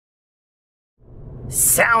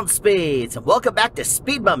Sound speeds, and welcome back to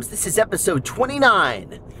Speed Bumps. This is episode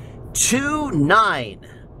 29.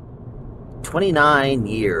 29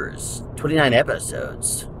 years, 29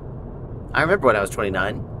 episodes. I remember when I was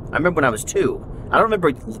 29. I remember when I was 2. I don't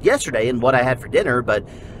remember yesterday and what I had for dinner, but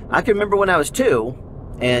I can remember when I was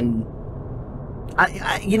 2. And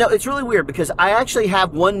you know, it's really weird because I actually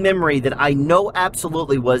have one memory that I know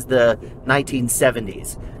absolutely was the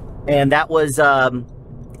 1970s. And that was,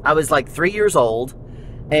 I was like 3 years old.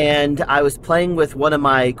 And I was playing with one of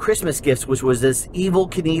my Christmas gifts, which was this Evel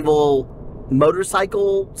Knievel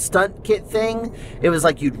motorcycle stunt kit thing. It was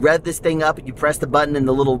like you'd rev this thing up and you press the button and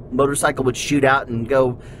the little motorcycle would shoot out and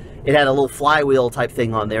go. It had a little flywheel type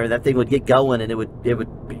thing on there, and that thing would get going, and it would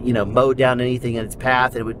you know, mow down anything in its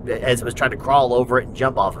path. It would, as it was trying to crawl over it and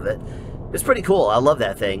jump off of it. It was pretty cool. I love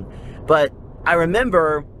that thing. But I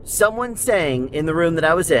remember someone saying in the room that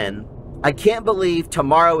I was in, "I can't believe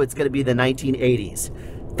tomorrow it's going to be the 1980s."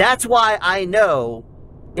 That's why I know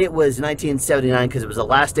it was 1979, because it was the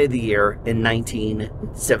last day of the year in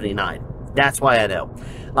 1979. That's why I know.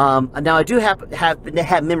 Now, I do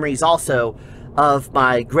have memories also of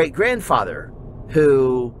my great-grandfather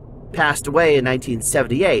who passed away in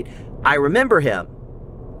 1978. I remember him,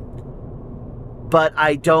 but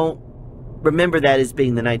I don't remember that as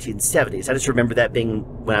being the 1970s. I just remember that being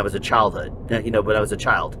when I was a childhood, you know, when I was a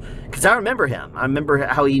child. Because I remember him. I remember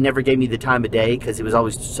how he never gave me the time of day because he was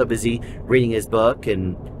always so busy reading his book.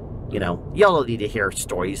 And, you know, y'all don't need to hear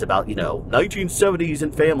stories about, you know, 1970s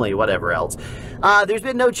and family, whatever else. There's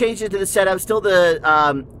been no changes to the setup. Still the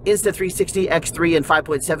Insta360 X3 and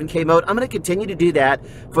 5.7K mode. I'm going to continue to do that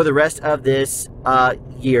for the rest of this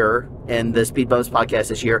year and the Speed Bumps podcast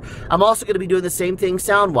this year. I'm also going to be doing the same thing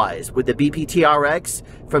sound-wise with the BPTRX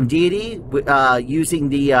from Deity, using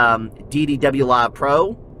the Deity W Live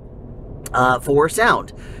Pro for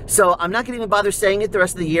sound. So I'm not going to even bother saying it the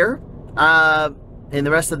rest of the year and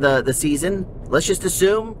the rest of the season. Let's just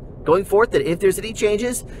assume going forth that if there's any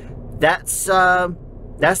changes, that's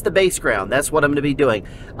the base ground. That's what I'm going to be doing.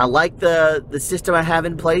 I like the system I have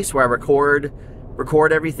in place where I record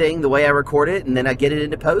everything the way I record it, and then I get it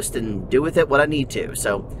into post and do with it what I need to.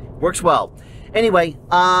 So, works well. Anyway,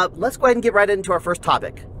 let's go ahead and get right into our first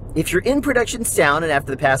topic. If you're in production sound, and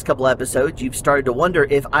after the past couple episodes, you've started to wonder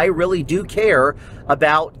if I really do care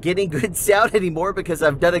about getting good sound anymore because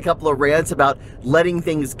I've done a couple of rants about letting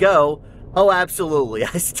things go. Oh, absolutely.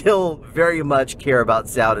 I still very much care about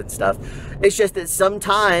sound and stuff. It's just that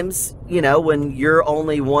sometimes, you know, when you're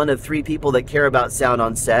only one of 3 people that care about sound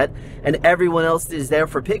on set and everyone else is there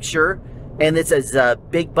for picture, and this is a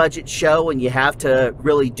big budget show and you have to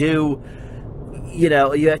really do, you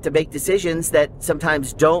know, you have to make decisions that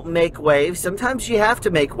sometimes don't make waves. Sometimes you have to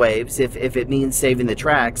make waves if it means saving the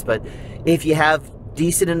tracks. But if you have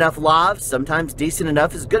decent enough lavs, sometimes decent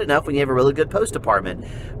enough is good enough when you have a really good post department.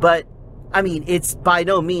 But I mean, it's by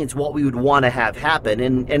no means what we would want to have happen.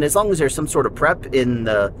 And as long as there's some sort of prep in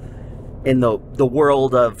the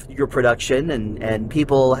world of your production, and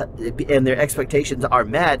people and their expectations are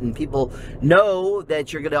met, and people know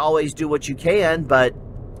that you're going to always do what you can, but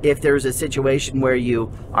if there's a situation where you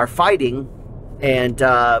are fighting and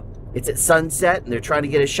it's at sunset and they're trying to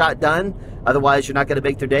get a shot done, otherwise you're not going to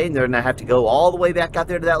make their day and they're going to have to go all the way back out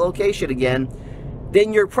there to that location again,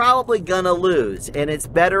 then you're probably going to lose. And it's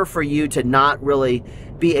better for you to not really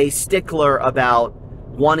be a stickler about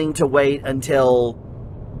wanting to wait until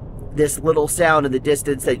this little sound in the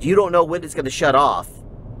distance that you don't know when it's going to shut off.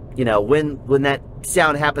 You know, when that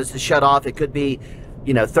sound happens to shut off, it could be,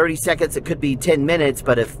 you know, 30 seconds, it could be 10 minutes,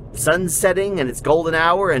 but if sun's setting and it's golden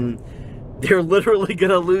hour and they're literally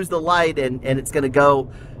going to lose the light, and it's going to go,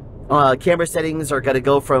 camera settings are going to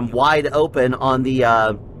go from wide open on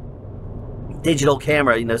the digital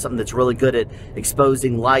camera, you know, something that's really good at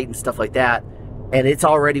exposing light and stuff like that, and it's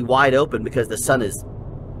already wide open because the sun is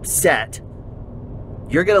set.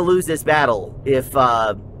 You're going to lose this battle if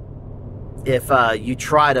you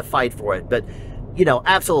try to fight for it. But, you know,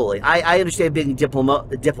 absolutely, I understand being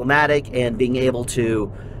diplomatic and being able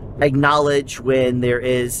to acknowledge when there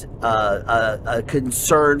is a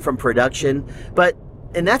concern from production.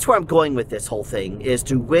 And that's where I'm going with this whole thing, is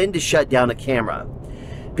to when to shut down a camera.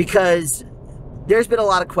 Because there's been a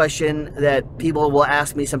lot of question that people will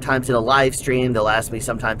ask me sometimes in a live stream. They'll ask me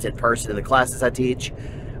sometimes in person in the classes I teach.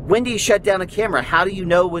 When do you shut down a camera? How do you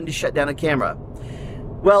know when to shut down a camera?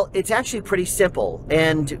 Well, it's actually pretty simple,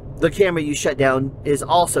 and the camera you shut down is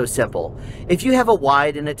also simple. If you have a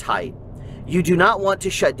wide and a tight, you do not want to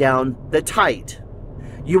shut down the tight.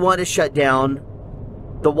 You want to shut down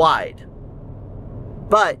the wide.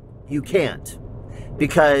 But you can't,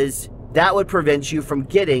 because that would prevent you from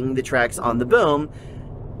getting the tracks on the boom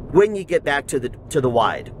when you get back to the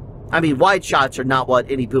wide. I mean, wide shots are not what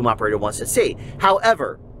any boom operator wants to see.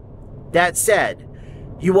 However, that said,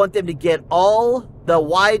 you want them to get all the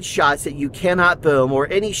wide shots that you cannot boom, or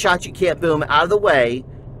any shots you can't boom, out of the way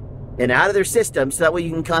and out of their system, so that way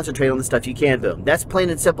you can concentrate on the stuff you can boom. That's plain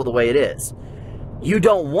and simple the way it is. You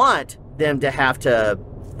don't want them to have to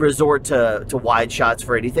resort to wide shots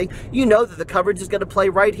for anything. You know that the coverage is going to play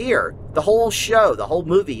right here. The whole show, the whole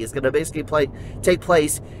movie is going to basically take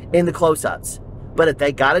place in the close-ups. But if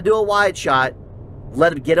they got to do a wide shot,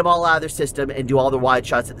 let them get them all out of their system and do all the wide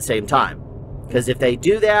shots at the same time. Because if they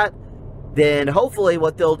do that, then hopefully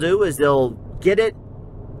what they'll do is they'll get it,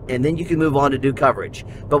 and then you can move on to do coverage.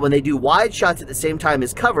 But when they do wide shots at the same time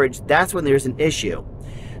as coverage, that's when there's an issue.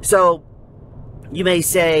 So you may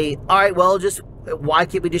say, all right, well, why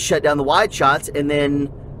can't we just shut down the wide shots and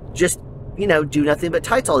then just, you know, do nothing but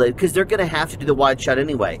tights all day? Because they're going to have to do the wide shot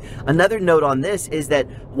anyway. Another note on this is that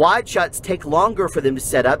wide shots take longer for them to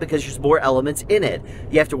set up because there's more elements in it.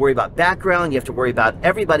 You have to worry about background. You have to worry about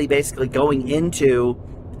everybody basically going into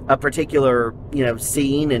a particular, you know,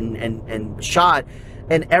 scene and shot.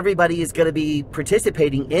 And everybody is going to be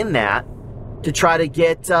participating in that to try to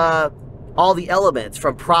get all the elements,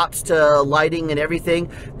 from props to lighting and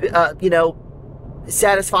everything, you know,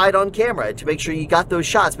 satisfied on camera, to make sure you got those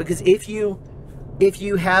shots. Because if you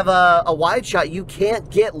have a wide shot, you can't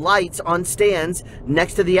get lights on stands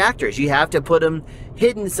next to the actors. You have to put them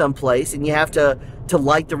hidden someplace, and you have to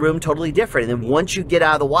light the room totally different. And then once you get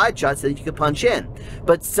out of the wide shots, then you can punch in.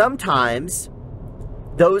 But sometimes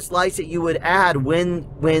those lights that you would add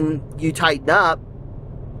when you tighten up,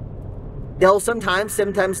 sometimes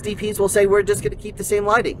DPs will say, we're just going to keep the same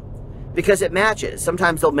lighting because it matches.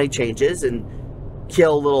 Sometimes they'll make changes and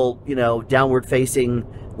kill little, you know, downward facing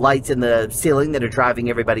lights in the ceiling that are driving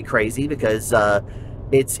everybody crazy because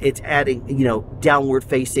it's adding, you know, downward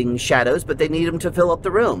facing shadows, but they need them to fill up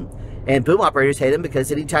the room. And boom operators hate them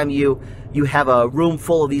because anytime you have a room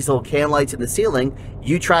full of these little can lights in the ceiling,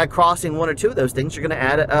 you try crossing one or two of those things, you're going to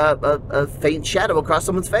add a faint shadow across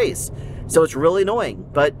someone's face. So it's really annoying.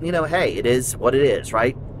 But, you know, hey, it is what it is,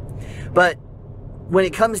 right? But when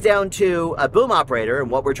it comes down to a boom operator and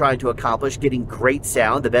what we're trying to accomplish, getting great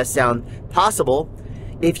sound, the best sound possible,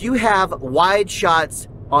 if you have wide shots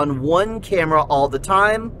on one camera all the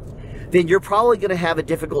time, then you're probably going to have a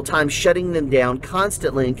difficult time shutting them down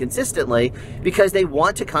constantly and consistently because they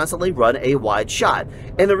want to constantly run a wide shot.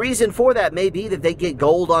 And the reason for that may be that they get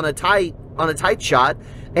gold on a tight shot,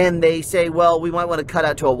 and they say, well, we might want to cut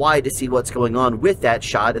out to a wide to see what's going on with that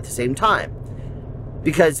shot at the same time.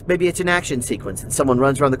 Because maybe it's an action sequence and someone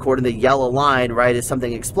runs around the corner and they yell a line right as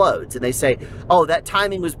something explodes. And they say, oh, that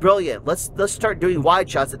timing was brilliant. Let's start doing wide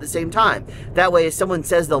shots at the same time. That way, if someone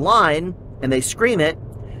says the line and they scream it,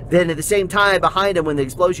 then at the same time behind them when the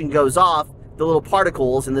explosion goes off, the little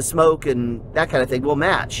particles and the smoke and that kind of thing will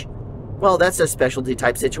match. Well, that's a specialty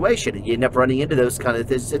type situation. And you end up running into those kind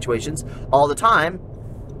of situations all the time.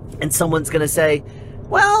 And someone's going to say,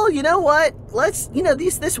 well, you know what? Let's, you know,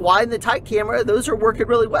 this wide and the tight camera, those are working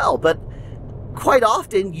really well. But quite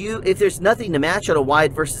often, if there's nothing to match on a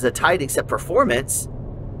wide versus a tight except performance,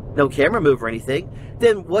 no camera move or anything,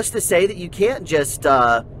 then what's to say that you can't just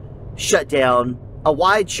shut down a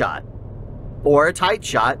wide shot or a tight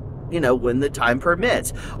shot, you know, when the time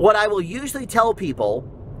permits? What I will usually tell people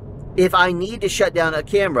if I need to shut down a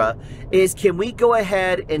camera is, can we go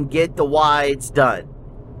ahead and get the wides done?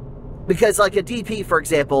 Because like a DP, for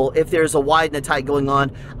example, if there's a wide and a tight going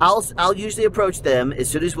on, I'll usually approach them as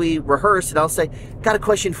soon as we rehearse, and I'll say, got a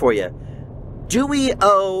question for you. Do we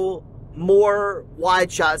owe more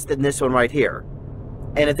wide shots than this one right here?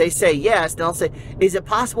 And if they say yes, then I'll say, is it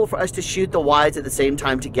possible for us to shoot the wides at the same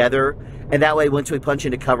time together? And that way, once we punch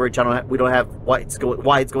into coverage, we don't have wides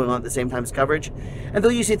going on at the same time as coverage. And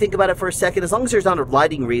they'll usually think about it for a second. As long as there's not a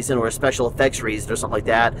lighting reason or a special effects reason or something like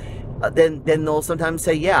that, then they'll sometimes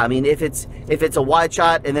say, yeah. I mean, if it's a wide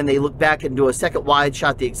shot and then they look back and do a second wide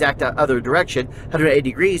shot the exact other direction, 180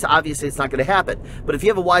 degrees, obviously it's not going to happen. But if you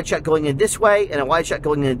have a wide shot going in this way and a wide shot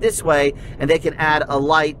going in this way, and they can add a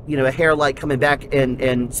light, you know, a hair light coming back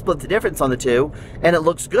and split the difference on the two, and it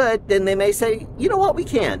looks good, then they may say, you know what, we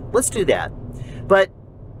can. Let's do that. But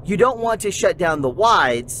you don't want to shut down the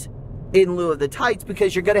wides in lieu of the tights,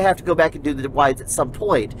 because you're going to have to go back and do the wides at some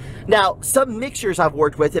point. Now, some mixers I've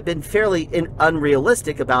worked with have been fairly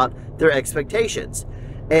unrealistic about their expectations.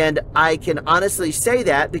 And I can honestly say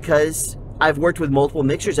that because I've worked with multiple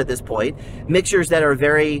mixers at this point. Mixers that are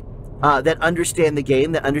very that understand the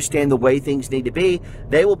game, that understand the way things need to be.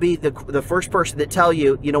 They will be the first person that tell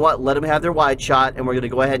you, you know what, let them have their wide shot, and we're going to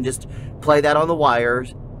go ahead and just play that on the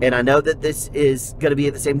wires. And I know that this is going to be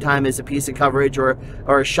at the same time as a piece of coverage or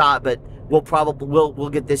a shot, but we'll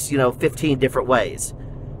get this, 15 different ways.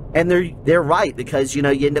 And they're right, because, you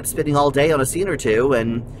end up spending all day on a scene or two,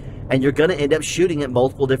 and you're going to end up shooting it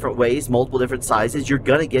multiple different ways, multiple different sizes. You're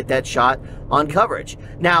going to get that shot on coverage.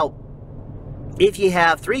 Now, if you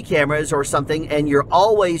have 3 cameras or something, and you're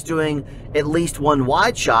always doing at least one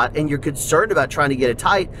wide shot, and you're concerned about trying to get it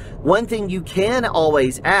tight, one thing you can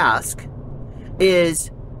always ask is,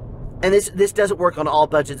 and this doesn't work on all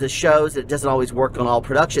budgets of shows, it doesn't always work on all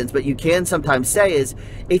productions, but you can sometimes say is,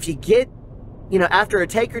 if you get, after a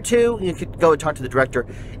take or two, you could go and talk to the director.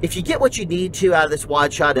 If you get what you need to out of this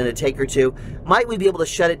wide shot in a take or two, might we be able to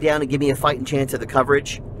shut it down and give me a fighting chance at the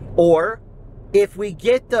coverage? Or, if we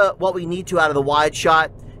get what we need to out of the wide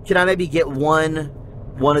shot, can I maybe get one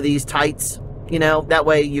of these tights? That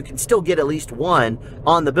way you can still get at least one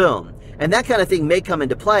on the boom. And that kind of thing may come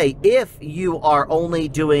into play if you are only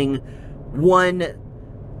doing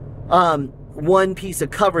one piece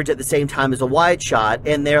of coverage at the same time as a wide shot,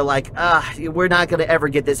 and they're like, we're not going to ever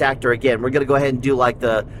get this actor again. We're going to go ahead and do like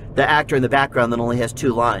the actor in the background that only has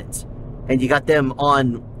 2 lines. And you got them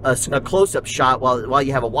on a close-up shot while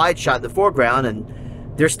you have a wide shot in the foreground, and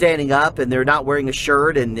they're standing up and they're not wearing a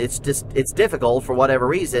shirt, and it's difficult for whatever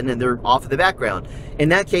reason, and they're off in the background. In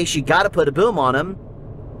that case, you got to put a boom on them,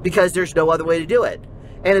 because there's no other way to do it.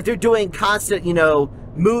 And if they're doing constant,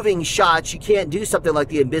 moving shots, you can't do something like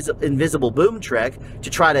the invisible boom trick to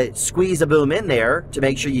try to squeeze a boom in there to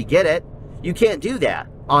make sure you get it. You can't do that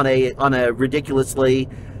on a ridiculously,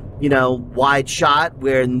 wide shot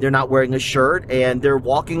where they're not wearing a shirt and they're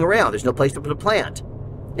walking around. There's no place to put a plant.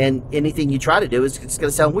 And anything you try to do is it's going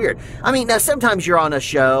to sound weird. I mean, now sometimes you're on a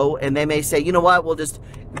show and they may say, you know what, we'll just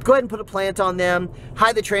go ahead and put a plant on them,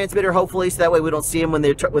 hide the transmitter, hopefully, so that way we don't see them when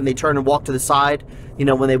they turn and walk to the side,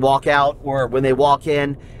 when they walk out or when they walk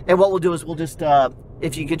in. And what we'll do is we'll just,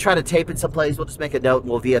 if you can try to tape it someplace, we'll just make a note and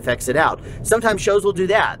we'll VFX it out. Sometimes shows will do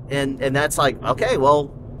that. And that's like, okay, well,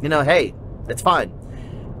 hey, that's fine.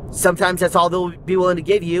 Sometimes that's all they'll be willing to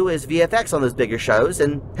give you is VFX on those bigger shows.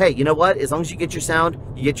 And hey, you know what? As long as you get your sound,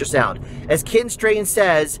 you get your sound. As Ken Strain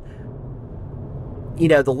says,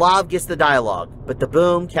 the lav gets the dialogue, but the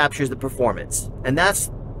boom captures the performance. And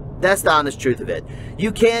that's the honest truth of it.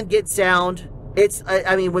 You can get sound.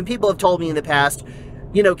 I mean, when people have told me in the past,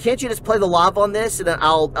 can't you just play the lav on this? And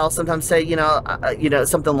I'll sometimes say,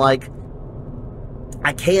 something like,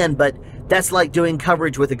 I can, but that's like doing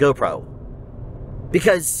coverage with a GoPro.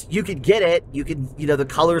 Because you could get it, the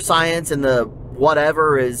color science and the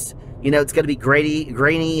whatever is, it's going to be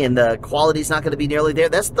grainy, and the quality's not going to be nearly there.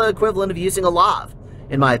 That's the equivalent of using a lav,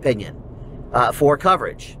 in my opinion, for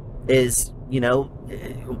coverage. I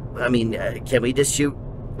mean, can we just shoot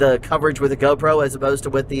the coverage with a GoPro as opposed to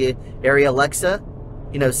with the Area Alexa,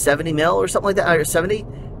 70 mil or something like that, or 70,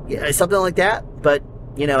 something like that? But,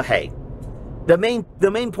 hey, the main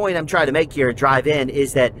point I'm trying to make here at Drive In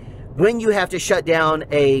is that when you have to shut down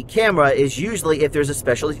a camera is usually if there's a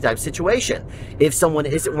specialty type situation. If someone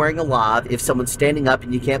isn't wearing a lav, if someone's standing up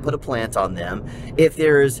and you can't put a plant on them, if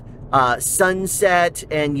there's sunset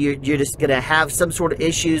and you're just going to have some sort of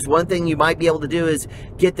issues, one thing you might be able to do is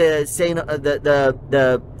get you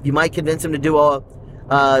might convince them to do a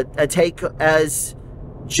take as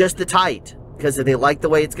just the tight. Because if they like the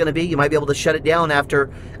way it's going to be, you might be able to shut it down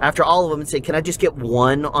after all of them and say, can I just get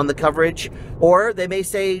one on the coverage? Or they may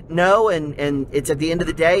say no, and it's at the end of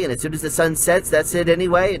the day, and as soon as the sun sets, that's it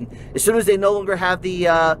anyway. And as soon as they no longer have the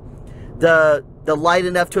light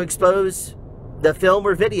enough to expose the film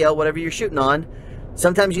or video, whatever you're shooting on,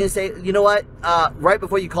 sometimes you can say, you know what, right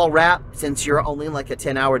before you call wrap, since you're only in like a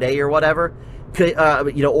 10-hour day or whatever,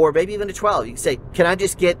 or maybe even a 12, you can say, can I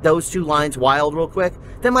just get those 2 lines wild real quick?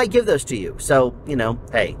 They might give those to you. So,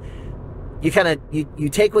 hey, you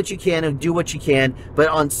take what you can and do what you can, but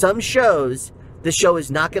on some shows, the show is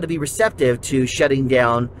not going to be receptive to shutting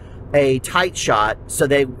down a tight shot so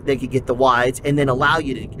they could get the wides and then allow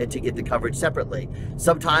you to get the coverage separately.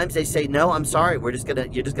 Sometimes they say, no, I'm sorry, you're just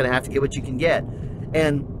gonna have to get what you can get.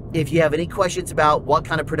 And if you have any questions about what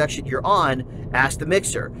kind of production you're on, ask the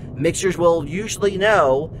mixer. Mixers will usually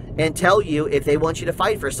know and tell you if they want you to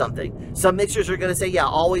fight for something. Some mixers are going to say, yeah,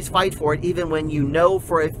 always fight for it, even when you know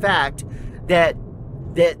for a fact that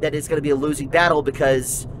it's going to be a losing battle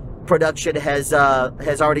because production has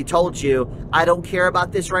already told you, I don't care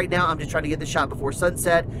about this right now, I'm just trying to get the shot before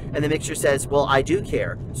sunset. And the mixer says, well, I do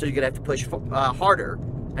care, so you're going to have to push harder.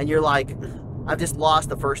 And you're like, I've just lost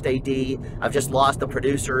the first AD. I've just lost the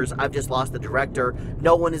producers. I've just lost the director.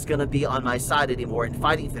 No one is going to be on my side anymore and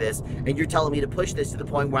fighting for this. And you're telling me to push this to the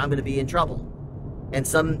point where I'm going to be in trouble. And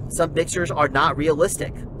some mixers are not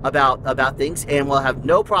realistic about things and will have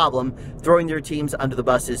no problem throwing their teams under the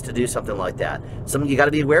buses to do something like that. Something you got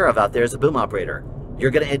to be aware of out there as a boom operator.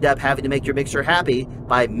 You're going to end up having to make your mixer happy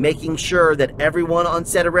by making sure that everyone on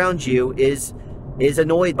set around you is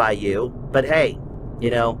annoyed by you. But hey,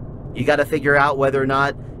 you know, you got to figure out whether or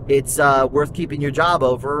not it's worth keeping your job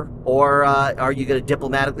over, or are you going to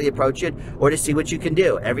diplomatically approach it, or to see what you can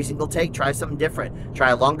do. Every single take, try something different. Try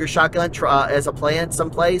a longer shotgun as a plan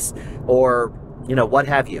someplace, or, you know, what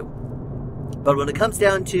have you. But when it comes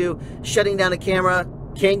down to shutting down a camera,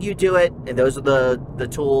 can you do it? And those are the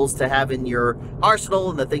tools to have in your arsenal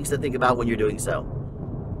and the things to think about when you're doing so.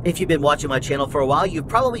 If you've been watching my channel for a while, you've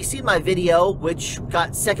probably seen my video, which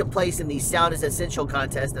got second place in the Sound is Essential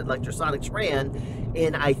contest that Electrosonics ran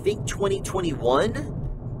in, I think,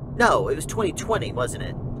 2021? No, it was 2020, wasn't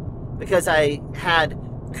it? Because I had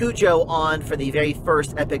Cujo on for the very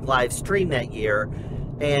first Epic live stream that year,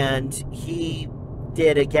 and he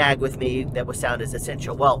did a gag with me that was Sound is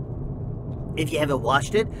Essential. Well, if you haven't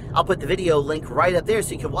watched it, I'll put the video link right up there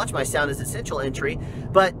so you can watch my Sound is Essential entry.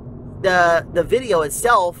 But the video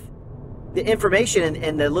itself, the information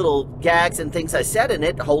and the little gags and things I said in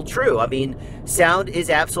it hold true. I mean, sound is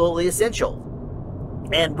absolutely essential.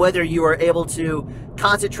 And whether you are able to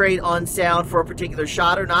concentrate on sound for a particular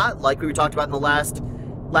shot or not, like we talked about in the last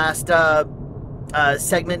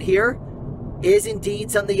segment here, is indeed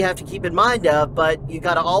something you have to keep in mind of, but you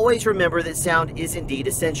got to always remember that sound is indeed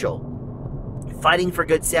essential. Fighting for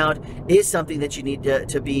good sound is something that you need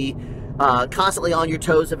to be constantly on your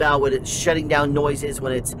toes about, when it's shutting down noises,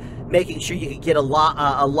 when it's making sure you can get a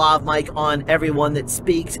lav mic on everyone that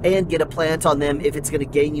speaks and get a plant on them if it's going to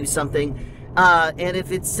gain you something. And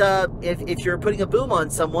if it's if you're putting a boom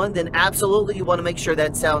on someone, then absolutely you want to make sure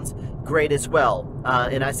that sounds great as well.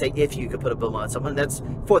 And I say if you could put a boom on someone, that's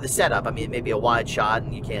for the setup. I mean, maybe a wide shot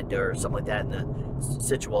and you can't do it or something like that in the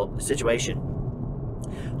situation.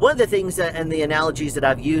 One of the things and the analogies that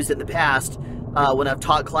I've used in the past when I've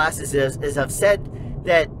taught classes is I've said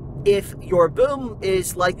that if your boom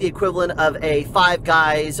is like the equivalent of a Five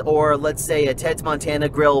Guys or, let's say, a Ted's Montana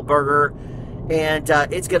Grill burger, and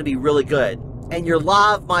it's going to be really good, and your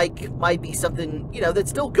lav mic might be something, you know, that's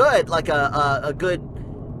still good, like a good,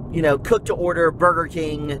 you know, cook to order Burger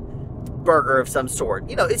King burger of some sort.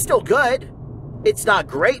 You know, it's still good. It's not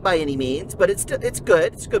great by any means, but it's good.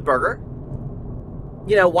 It's a good burger.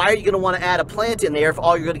 You know, why are you going to want to add a plant in there if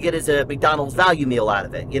all you're going to get is a McDonald's value meal out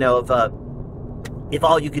of it? You know, if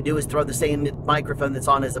all you could do is throw the same microphone that's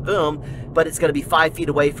on as a boom, but it's going to be 5 feet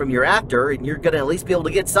away from your actor, and you're going to at least be able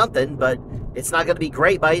to get something, but it's not going to be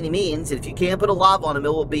great by any means. If you can't put a lav on them,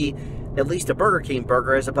 it will be at least a Burger King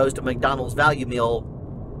burger as opposed to McDonald's value meal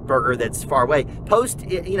burger that's far away. Post,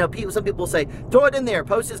 you know, some people say, throw it in there.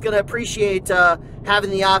 Post is going to appreciate having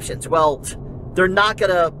the options. Well, they're not going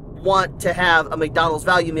to want to have a McDonald's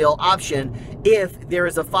value meal option if there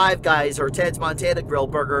is a Five Guys or Ted's Montana Grill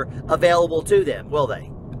burger available to them, will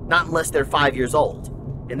they? Not unless they're 5 years old.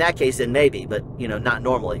 In that case, then maybe, but, you know, not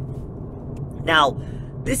normally. Now,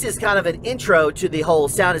 this is kind of an intro to the whole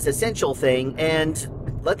sound is essential thing,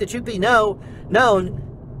 and let the truth be known,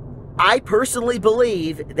 I personally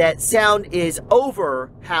believe that sound is over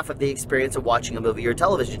half of the experience of watching a movie or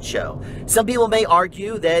television show. Some people may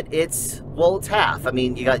argue that it's half. I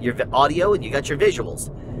mean, you got your audio and you got your visuals.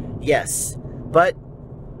 Yes, but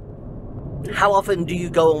how often do you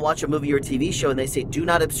go and watch a movie or a TV show and they say, do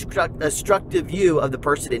not obstruct the view of the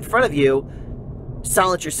person in front of you,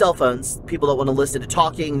 silence your cell phones, people don't want to listen to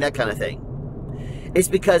talking, that kind of thing. It's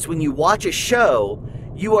because when you watch a show,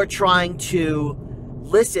 you are trying to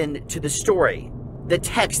listen to the story, the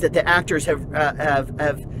text that the actors have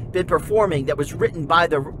been performing that was written by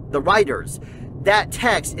the writers. That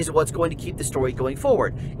text is what's going to keep the story going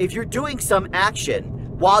forward. If you're doing some action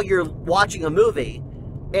while you're watching a movie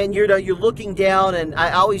and you're looking down, and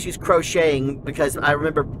I always use crocheting because I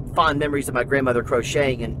remember fond memories of my grandmother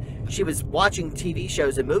crocheting, and she was watching TV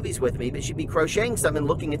shows and movies with me, but she'd be crocheting something and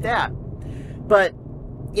looking at that. But,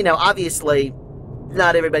 you know, obviously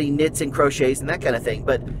not everybody knits and crochets and that kind of thing,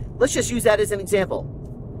 but let's just use that as an example.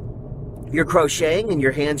 You're crocheting and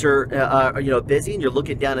your hands are you know, busy, and you're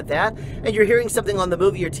looking down at that, and you're hearing something on the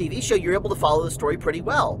movie or TV show, you're able to follow the story pretty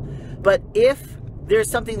well. But if there's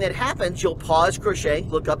something that happens, you'll pause crocheting,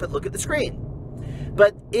 look up and look at the screen.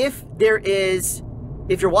 But if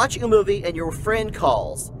you're watching a movie and your friend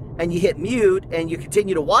calls and you hit mute and you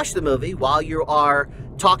continue to watch the movie while you are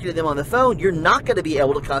talking to them on the phone, you're not going to be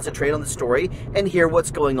able to concentrate on the story and hear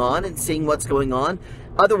what's going on and seeing what's going on.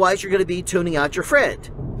 Otherwise, you're going to be tuning out your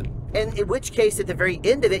friend. And in which case, at the very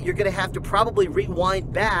end of it, you're going to have to probably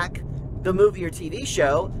rewind back the movie or TV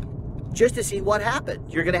show just to see what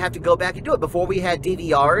happened. You're going to have to go back and do it. Before we had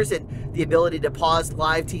DVRs and the ability to pause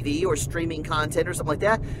live TV or streaming content or something like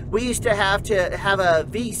that, we used to have a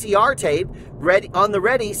VCR tape on the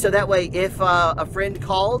ready, so that way if a friend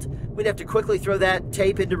called, we'd have to quickly throw that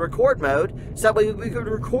tape into record mode, so that way we could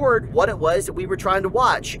record what it was that we were trying to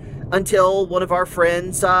watch until one of our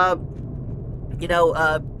friends, and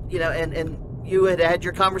you had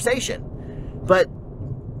your conversation. But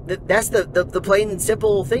that's the plain and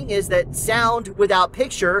simple thing, is that sound without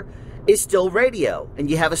picture is still radio, and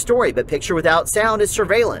you have a story, but picture without sound is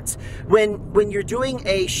surveillance. When you're doing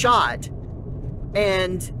a shot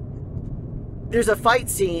and there's a fight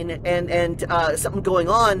scene and something going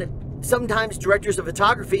on, sometimes directors of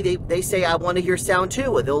photography, they say, I want to hear sound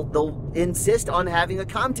too, and they'll insist on having a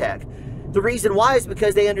contact. The reason why is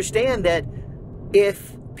because they understand that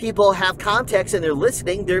if people have context and they're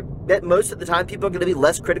listening, that most of the time people are going to be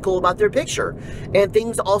less critical about their picture. And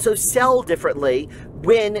things also sell differently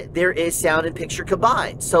when there is sound and picture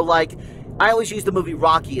combined. So like, I always use the movie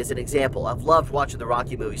Rocky as an example. I've loved watching the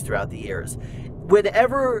Rocky movies throughout the years.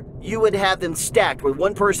 Whenever you would have them stacked, where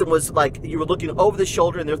one person was like, you were looking over the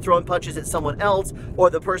shoulder and they're throwing punches at someone else, or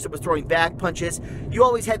the person was throwing back punches, you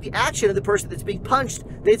always had the action of the person that's being punched.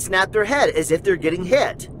 They'd snap their head as if they're getting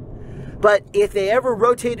hit. But if they ever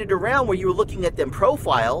rotated around where you were looking at them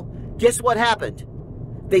profile, guess what happened?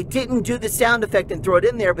 They didn't do the sound effect and throw it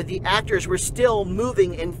in there, but the actors were still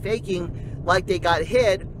moving and faking like they got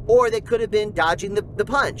hit, or they could have been dodging the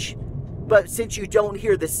punch. But since you don't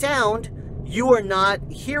hear the sound, you are not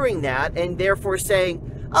hearing that, and therefore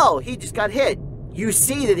saying, oh, he just got hit. You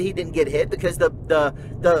see that he didn't get hit because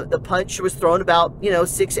the punch was thrown about,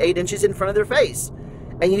 6-8 inches in front of their face.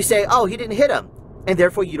 And you say, oh, he didn't hit him. And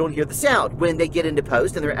therefore you don't hear the sound. When they get into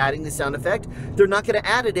post and they're adding the sound effect, they're not going to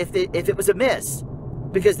add it if it was a miss.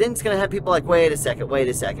 Because then it's going to have people like, wait a second. And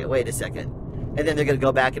then they're going to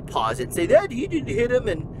go back and pause it and say, that he didn't hit him,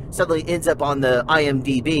 and suddenly ends up on the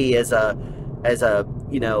IMDb as a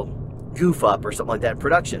goof up or something like that in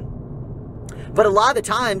production. But a lot of the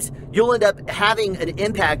times you'll end up having an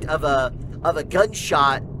impact of a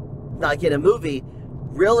gunshot, like in a movie,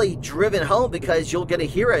 really driven home, because you're going to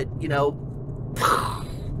hear it,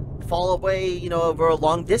 fall away, over a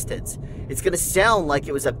long distance. It's going to sound like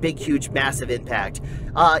it was a big, huge, massive impact.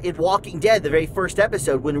 In Walking Dead, the very first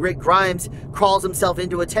episode, when Rick Grimes crawls himself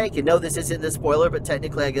into a tank, and no, this isn't a spoiler, but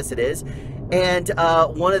technically I guess it is, and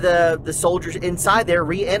one of the soldiers inside there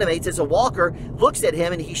reanimates as a walker, looks at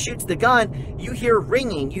him, and he shoots the gun. You hear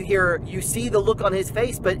ringing, you see the look on his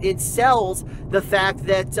face, but it sells the fact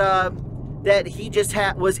that that he just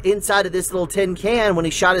was inside of this little tin can when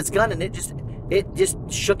he shot his gun, and it just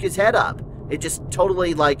shook his head up. It just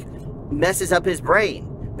totally messes up his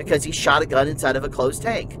brain because he shot a gun inside of a closed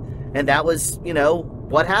tank. And that was,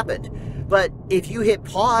 what happened. But if you hit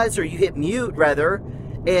pause, or you hit mute rather,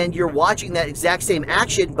 and you're watching that exact same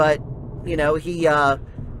action, but you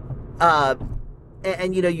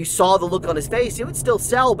saw the look on his face, it would still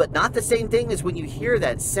sell, but not the same thing as when you hear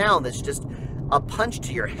that sound that's just a punch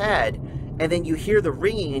to your head, and then you hear the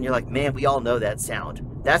ringing and you're like, man, we all know that sound.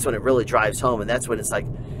 That's when it really drives home, and that's when it's like,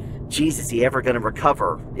 geez, is he ever going to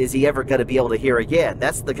recover? Is he ever going to be able to hear again?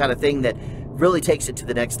 That's the kind of thing that really takes it to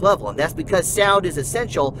the next level, and that's because sound is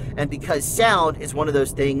essential, and because sound is one of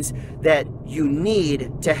those things that you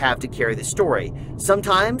need to have to carry the story.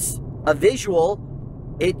 Sometimes a visual,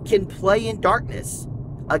 it can play in darkness.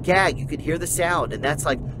 A gag, you can hear the sound, and that's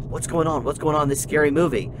like, what's going on? What's going on in this scary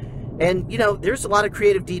movie? And, there's a lot of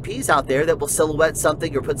creative DPs out there that will silhouette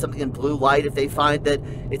something or put something in blue light if they find that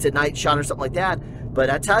it's a night shot or something like that. But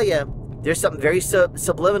I tell you, there's something very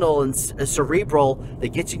subliminal and cerebral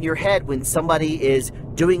that gets in your head when somebody is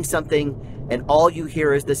doing something and all you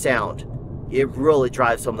hear is the sound. It really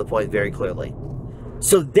drives home the point very clearly.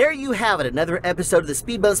 So there you have it, another episode of the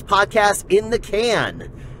Speed Bumps podcast in the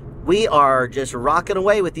can. We are just rocking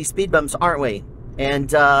away with these speed bumps, aren't we?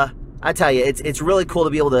 And I tell you, it's really cool to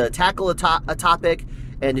be able to tackle a topic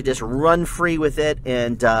and to just run free with it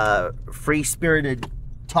and free-spirited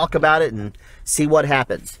talk about it and see what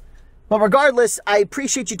happens. But regardless, I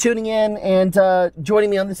appreciate you tuning in and joining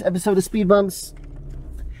me on this episode of Speed Bumps.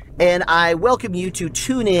 And I welcome you to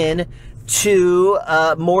tune in to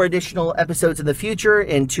more additional episodes in the future.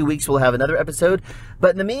 In 2 weeks, we'll have another episode.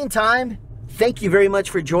 But in the meantime, Thank you very much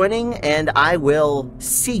for joining, and I will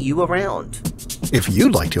see you around. If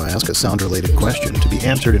you'd like to ask a sound-related question to be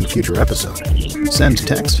answered in a future episode, send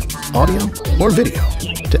text, audio, or video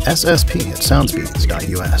to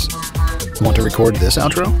ssp@soundspeeds.us. Want to record this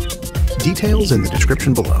outro? Details in the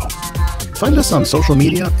description below. Find us on social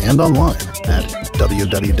media and online at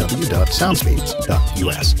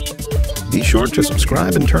www.soundspeeds.us. Be sure to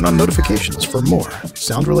subscribe and turn on notifications for more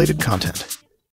sound-related content.